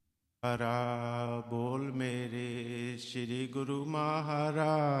हरा बोल मेरे श्री गुरु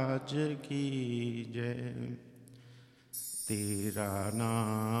महाराज की जय। तेरा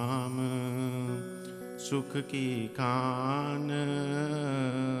नाम सुख की खान,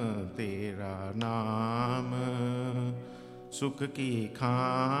 तेरा नाम सुख की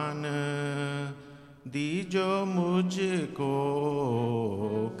खान, दीजो मुझको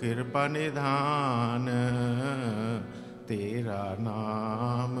कृपा निधान। तेरा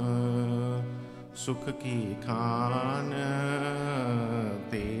नाम सुख की खान,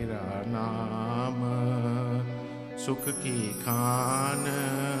 तेरा नाम सुख की खान,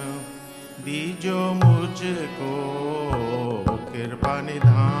 दीजो मुझको कृपा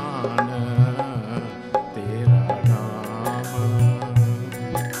निधान। तेरा नाम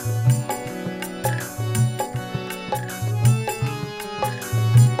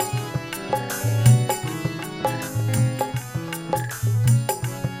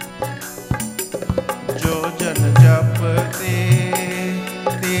जो जन जपते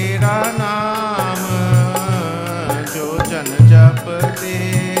तेरा नाम, जो जन जपते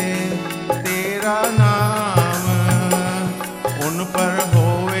तेरा नाम, उन पर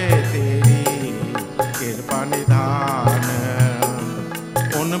होवे तेरी कृपा निधान।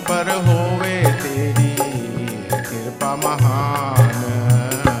 उन पर होवे तेरी कृपा महान।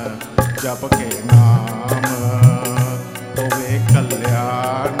 जप के नाम होवे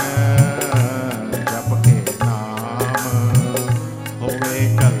कल्याण, जप के नाम होवे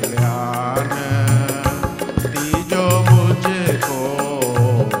कल्याण, दीजो मुझको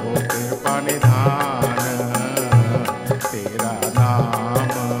कृपा निधान। तेरा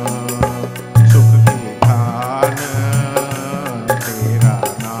नाम सुख की खान, तेरा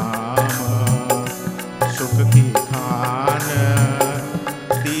नाम सुख की खान,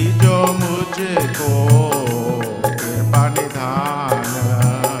 दीजो मुझको कृपा निधान।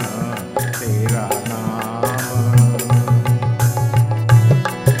 तेरा नाम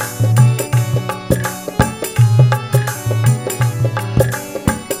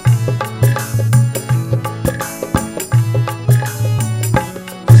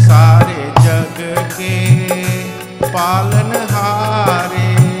सारे जग के पालनहारे,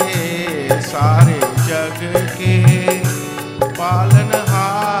 सारे जग के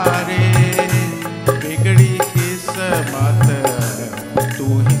पालनहारे, बिगड़ी किस्मत तू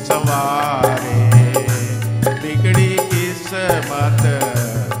ही संवारे, बिगड़ी किस्मत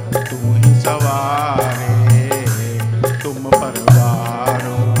तू ही संवारे। तुम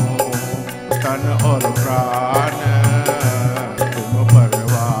परवारो तन और प्राण, तुम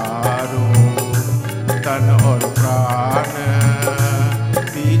परवारो तन और प्राण,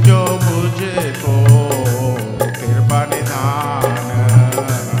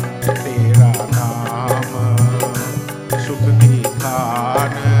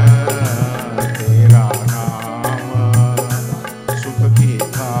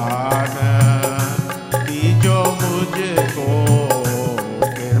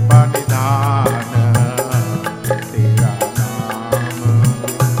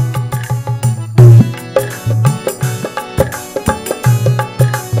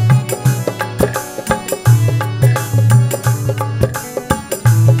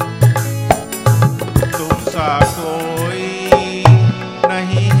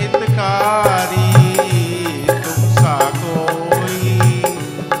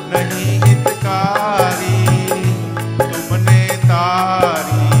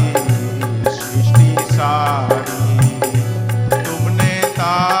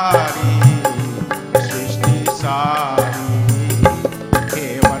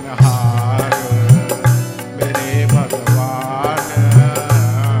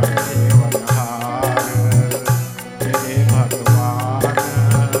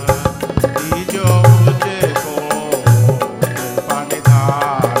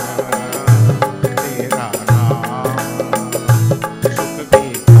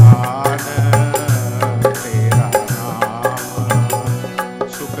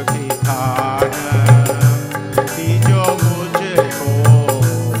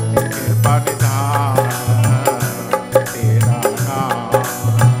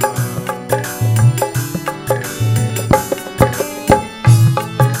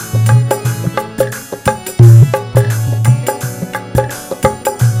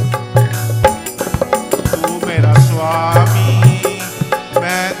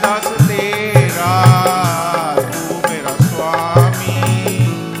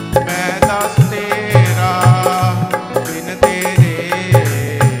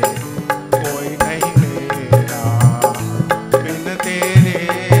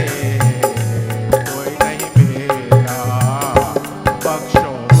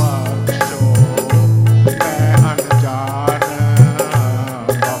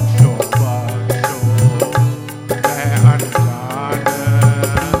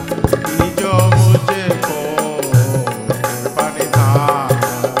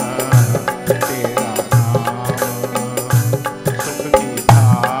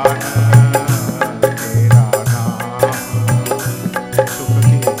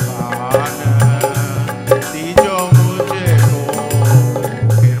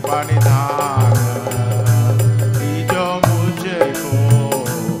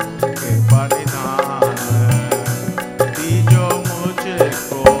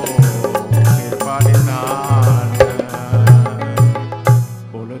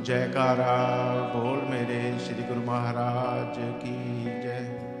 जयकारा बोल मेरे श्री गुरु महाराज की